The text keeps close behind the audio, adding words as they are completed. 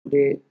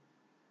Today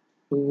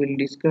we will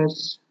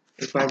discuss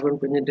a part-1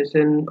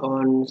 presentation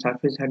on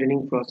surface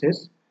hardening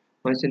process.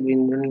 Myself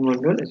Indranil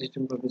Mondal,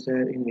 Assistant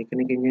Professor in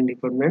Mechanical Engineering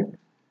Department.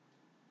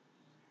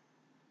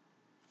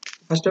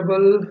 First of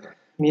all,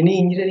 many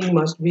engineering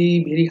must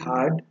be very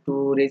hard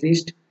to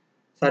resist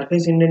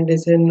surface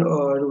indentation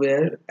or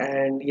wear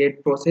and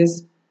yet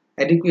possess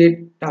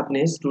adequate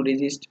toughness to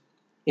resist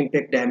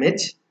impact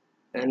damage.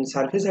 And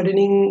surface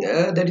hardening,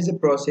 that is a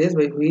process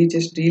by which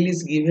a steel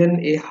is given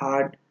a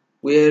hard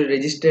wear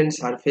resistant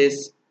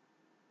surface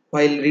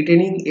while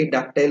retaining a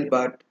ductile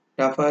but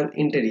tougher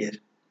interior.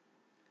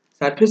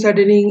 Surface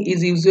hardening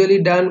is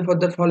usually done for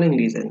the following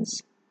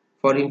reasons: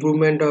 for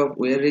improvement of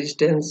wear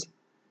resistance,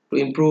 to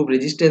improve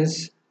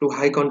resistance to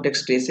high contact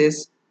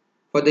stresses,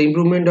 for the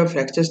improvement of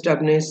fracture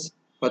toughness,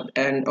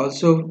 and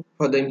also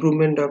for the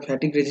improvement of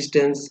fatigue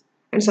resistance,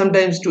 and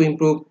sometimes to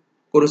improve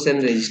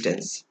corrosion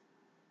resistance.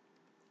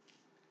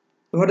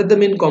 What are the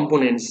main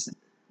components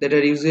that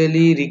are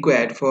usually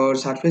required for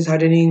surface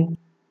hardening?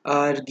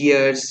 Are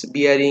gears,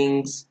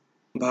 bearings,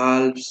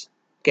 valves,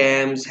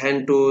 cams,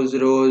 hand tools,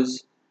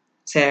 rolls,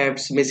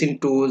 shafts, machine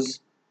tools,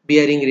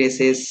 bearing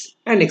races,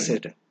 and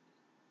etc.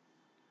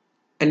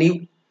 And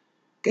you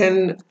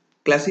can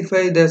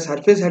classify the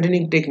surface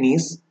hardening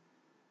techniques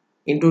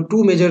into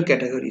two major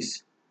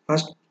categories.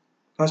 First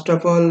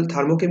of all,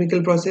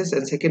 thermochemical process,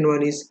 and second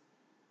one is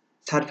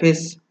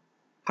surface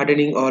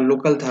hardening or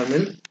local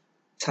thermal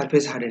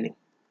surface hardening.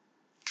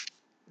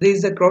 This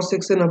is the cross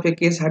section of a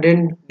case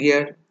hardened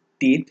gear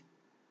teeth.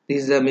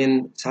 This is the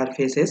main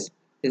surfaces.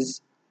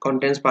 This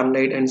contains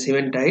perlite and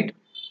cementite,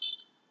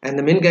 and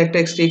the main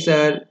characteristics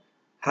are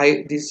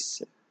high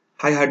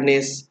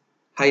hardness,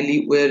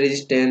 highly wear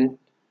resistant,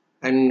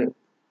 and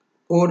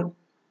core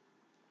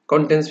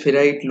contains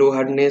ferrite, low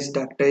hardness,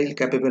 ductile,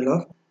 capable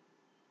of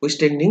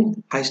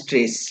withstanding high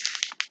stress.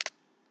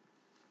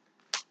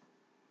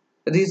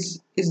 This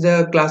is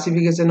the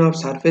classification of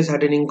surface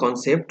hardening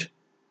concept.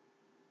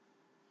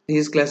 This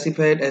is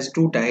classified as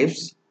two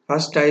types.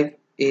 First type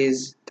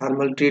is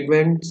thermal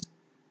treatments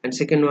and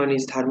second one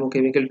is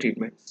thermochemical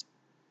treatments.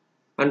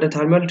 Under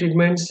thermal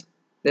treatments,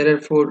 there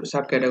are four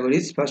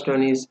subcategories. First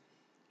one is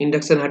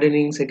induction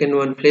hardening, second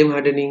one flame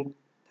hardening,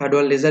 third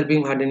one laser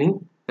beam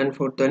hardening, and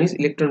fourth one is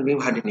electron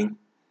beam hardening.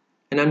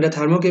 And under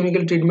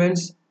thermochemical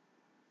treatments,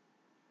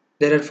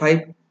 there are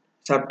five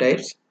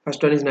subtypes.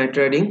 First one is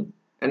nitriding,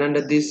 and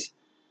under this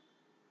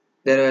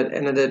there are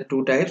another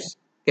two types: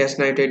 gas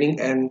nitriding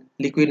and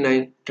liquid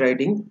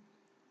nitriding.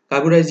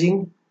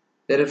 Carburizing,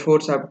 there are four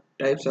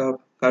subtypes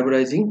of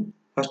carburizing.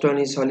 First one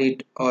is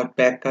solid or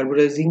pack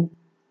carburizing,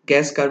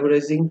 gas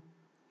carburizing,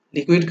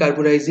 liquid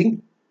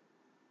carburizing,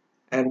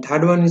 and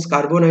third one is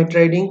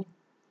carbonitriding,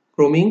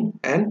 chroming,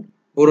 and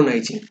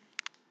boronizing.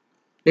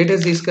 Let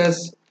us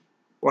discuss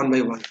one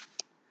by one.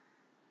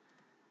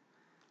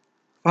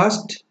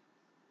 First,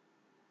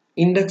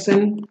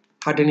 induction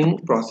hardening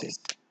process.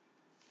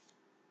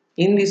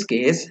 In this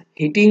case,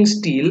 heating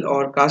steel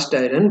or cast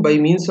iron by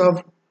means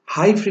of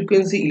high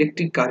frequency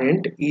electric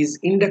current is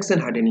induction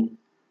hardening.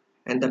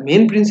 And the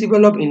main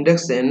principle of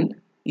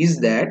induction is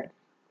that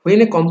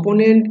when a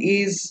component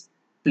is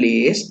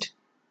placed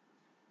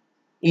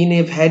in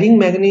a varying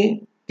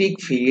magnetic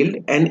field,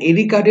 an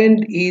eddy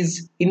current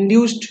is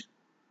induced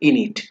in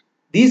it.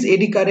 This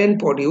eddy current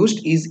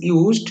produced is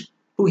used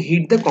to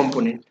heat the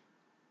component.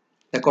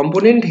 The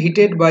component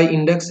heated by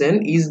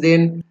induction is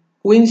then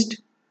quenched.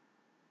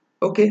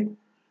 Okay.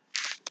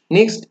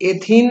 Next, a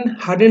thin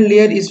hardened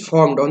layer is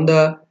formed on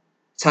the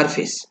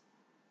surface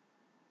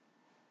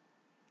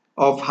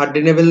of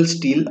hardenable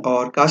steel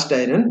or cast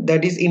iron,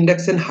 that is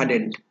induction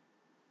hardened.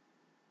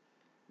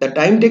 The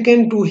time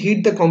taken to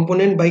heat the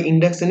component by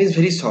induction is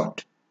very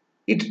short.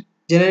 It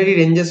generally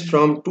ranges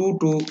from 2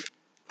 to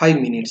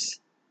 5 minutes.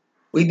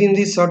 Within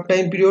this short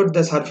time period,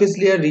 the surface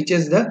layer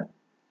reaches the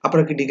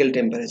upper critical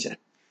temperature.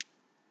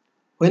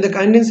 When the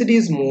current density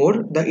is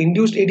more, the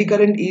induced eddy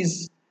current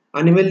is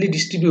unevenly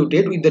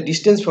distributed with the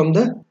distance from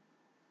the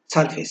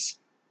surface.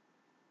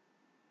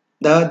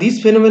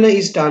 This phenomena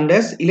is termed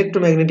as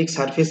electromagnetic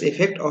surface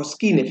effect or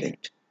skin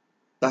effect.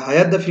 The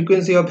higher the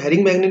frequency of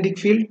varying magnetic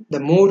field, the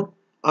more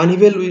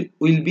uneven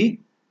will be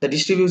the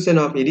distribution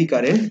of eddy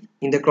current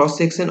in the cross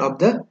section of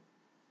the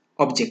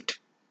object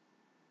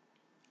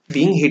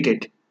being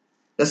heated.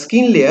 The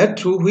skin layer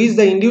through which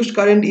the induced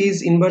current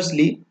is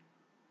inversely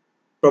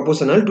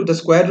proportional to the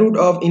square root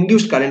of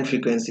induced current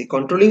frequency.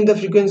 Controlling the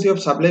frequency of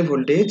supply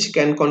voltage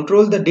can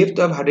control the depth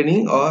of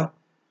hardening or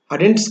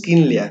hardened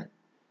skin layer.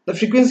 The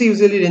frequency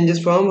usually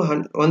ranges from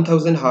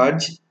 1000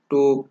 Hz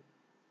to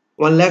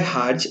 1 lakh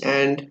Hz,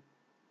 and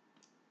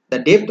the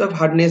depth of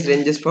hardness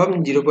ranges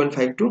from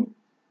 0.5 to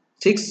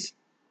 6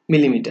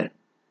 mm.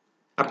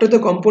 After the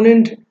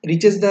component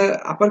reaches the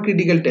upper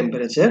critical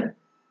temperature,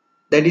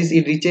 that is,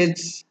 it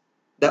reaches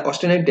the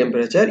austenite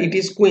temperature, it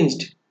is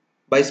quenched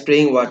by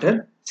spraying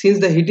water. Since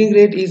the heating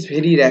rate is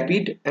very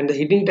rapid and the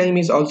heating time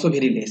is also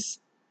very less,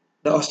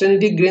 the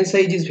austenitic grain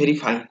size is very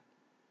fine,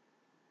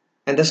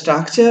 and the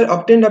structure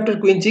obtained after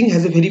quenching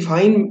has a very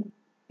fine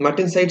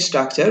martensite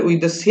structure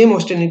with the same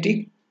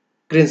austenitic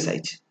grain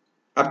size.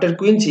 After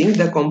quenching,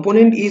 the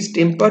component is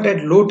tempered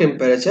at low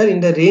temperature in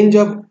the range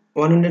of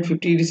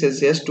 150 degrees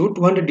Celsius to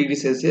 200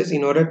 degrees Celsius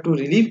in order to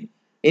relieve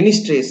any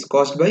stress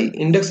caused by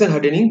induction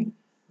hardening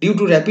due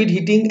to rapid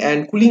heating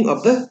and cooling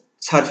of the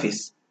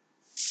surface.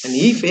 And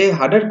if a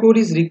harder core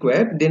is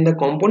required, then the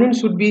component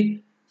should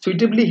be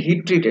suitably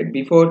heat treated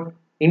before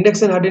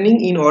induction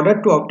hardening in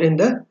order to obtain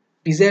the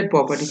desired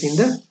properties in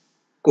the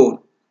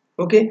core.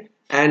 Okay,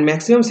 and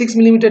maximum 6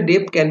 millimeter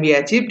depth can be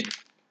achieved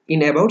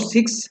in about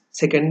 6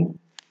 second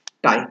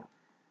time.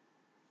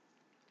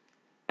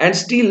 And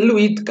steel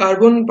with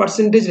carbon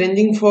percentage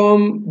ranging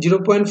from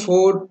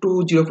 0.4 to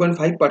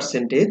 0.5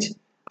 percentage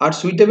are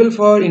suitable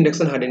for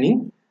induction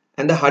hardening,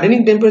 and the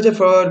hardening temperature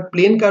for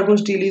plain carbon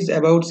steel is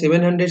about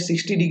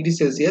 760 degrees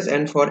Celsius,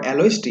 and for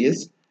alloy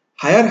steels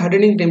higher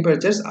hardening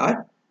temperatures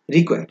are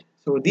required.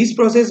 So this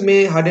process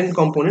may harden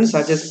components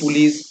such as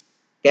pulleys,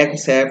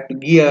 crankshaft,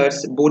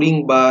 gears,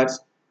 boring bars,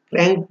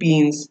 crank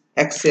pins,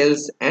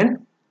 axles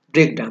and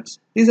brake drums.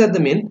 These are the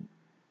main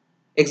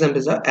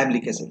examples of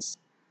applications.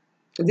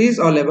 So this is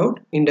all about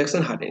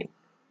induction hardening.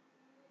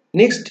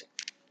 Next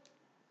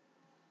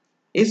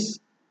is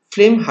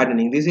flame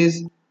hardening. This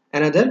is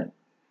another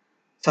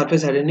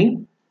surface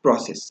hardening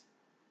process.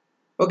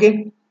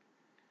 Okay.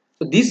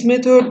 So in this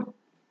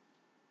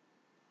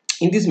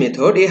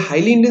method, a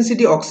highly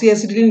intensity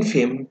oxyacetylene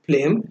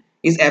flame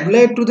is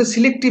applied to the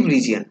selective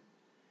region.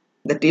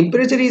 The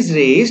temperature is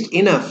raised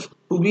enough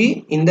to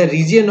be in the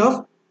region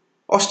of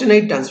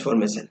austenite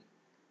transformation.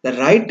 The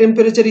right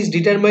temperature is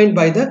determined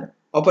by the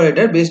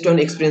operator based on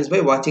experience by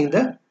watching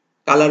the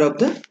color of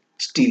the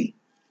steel.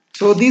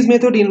 So this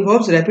method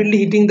involves rapidly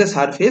heating the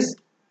surface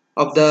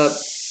of the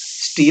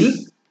steel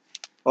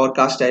or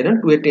cast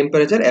iron to a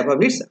temperature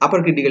above its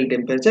upper critical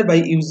temperature by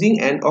using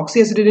an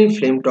oxyacetylene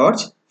flame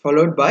torch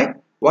followed by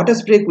water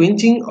spray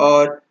quenching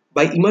or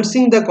by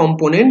immersing the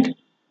component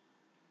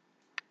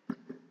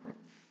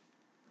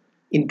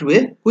into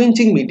a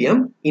quenching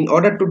medium in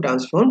order to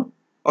transform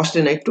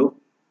austenite to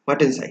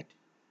martensite.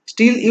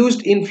 Steel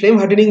used in flame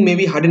hardening may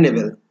be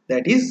hardenable,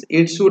 that is,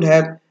 it should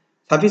have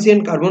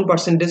sufficient carbon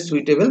percentage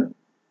suitable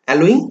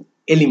alloying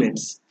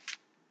elements.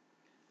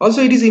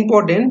 Also, it is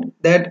important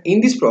that in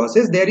this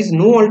process there is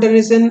no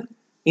alternation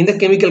in the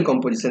chemical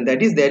composition,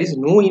 that is, there is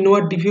no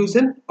inward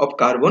diffusion of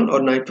carbon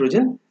or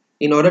nitrogen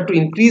in order to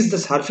increase the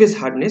surface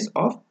hardness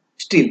of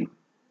steel.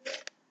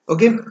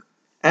 Okay,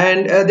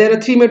 and there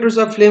are three methods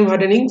of flame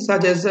hardening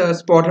such as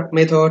spot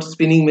method,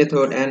 spinning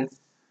method, and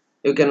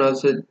you can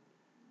also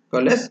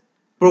call as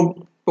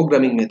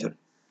programming method.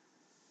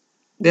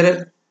 There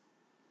are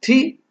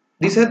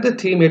these are the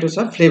three methods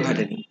of flame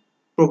hardening.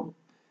 What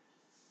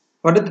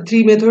are the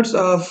three methods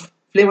of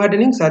flame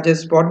hardening such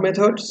as spot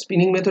method,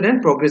 spinning method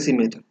and progressive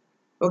method?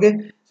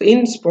 Okay, so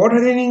in spot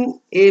hardening,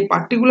 a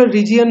particular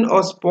region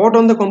or spot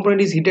on the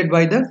component is heated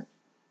by the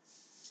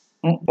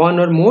one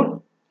or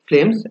more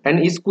flames and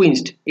is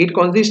quenched. It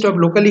consists of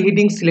locally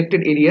heating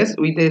selected areas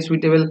with a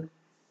suitable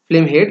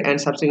flame head and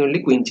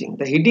subsequently quenching.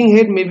 The heating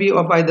head may be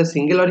of either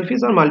single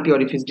orifice or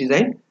multi-orifice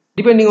design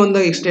depending on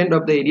the extent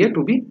of the area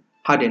to be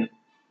hardened.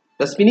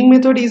 The spinning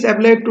method is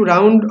applied to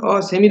round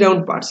or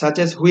semi-round parts such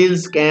as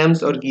wheels,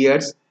 cams or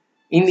gears.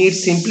 In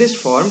its simplest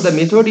form, the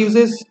method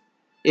uses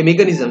a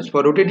mechanism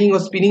for rotating or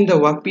spinning the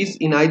workpiece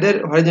in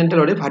either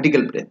horizontal or a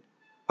vertical plane.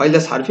 While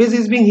the surface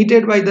is being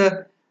heated by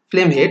the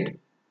flame head,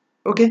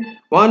 okay,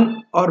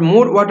 one or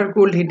more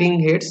water-cooled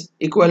heating heads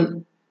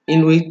equal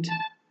in width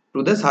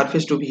to the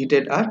surface to be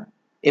heated are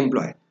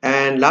employed.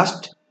 And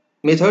last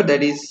method,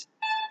 that is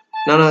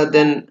none other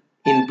than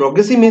in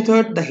progressive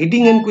method, the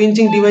heating and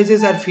quenching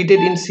devices are fitted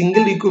in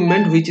single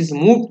equipment which is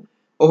moved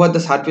over the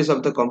surface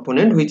of the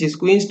component, which is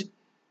quenched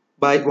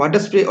by water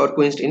spray or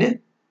quenched in a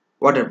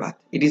water bath.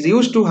 It is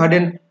used to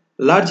harden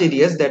large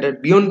areas that are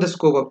beyond the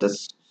scope of the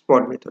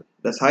spot method.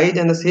 The size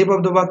and the shape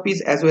of the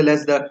workpiece as well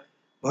as the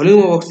volume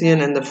of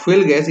oxygen and the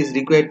fuel gas is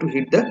required to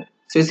heat the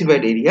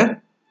specified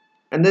area,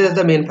 and these are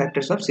the main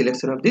factors of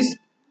selection of this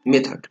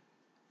method.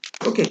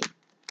 Okay.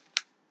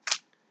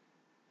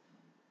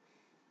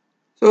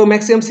 So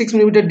maximum 6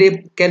 millimeter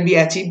depth can be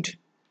achieved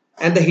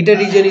and the heater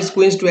region is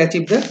quenched to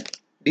achieve the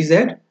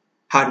desired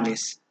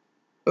hardness.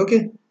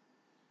 Okay.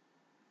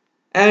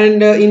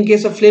 And in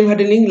case of flame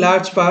hardening,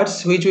 large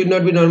parts which would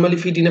not be normally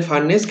fit in a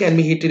furnace can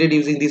be heat treated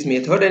using this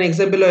method. An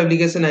example of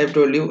application I have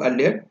told you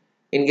earlier.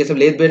 In case of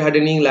lathe bed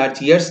hardening,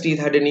 large ears teeth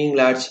hardening,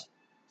 large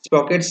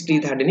sprockets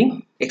teeth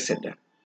hardening, etc.